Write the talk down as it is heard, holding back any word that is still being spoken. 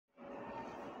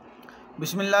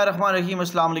Bismillahirrahmanirrahim.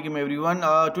 Assalamu alaikum everyone.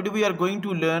 Today we are going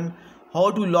to learn how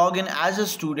to log in as a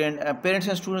student. Parents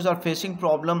and students are facing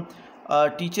problem.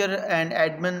 Teacher and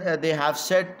admin they have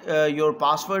set your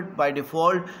password by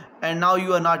default, and now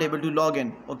you are not able to log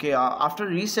in. Okay. After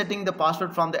resetting the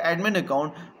password from the admin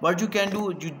account, what you can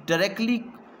do, you directly,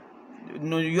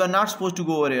 no, you are not supposed to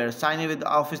go over here sign in with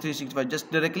Office 365.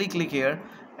 Just directly click here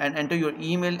and enter your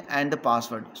email and the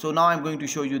password. So now I'm going to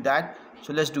show you that.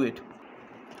 So let's do it.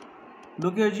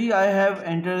 Look here G, I have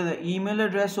entered the email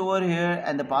address over here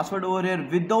and the password over here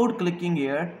without clicking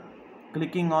here,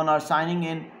 clicking on or signing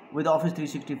in with Office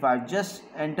 365. Just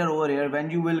enter over here. When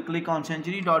you will click on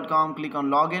century.com, click on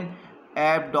login,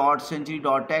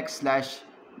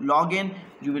 app.century.tech/login,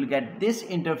 you will get this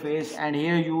interface, and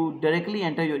here you directly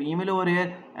enter your email over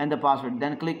here and the password,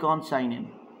 then click on sign in.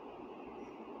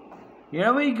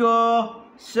 Here we go.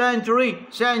 Century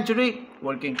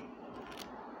working.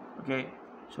 Okay,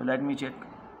 so let me check.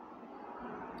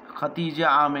 Khatija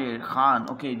Amir Khan.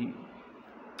 Okay,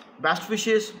 best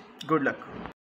wishes, good luck.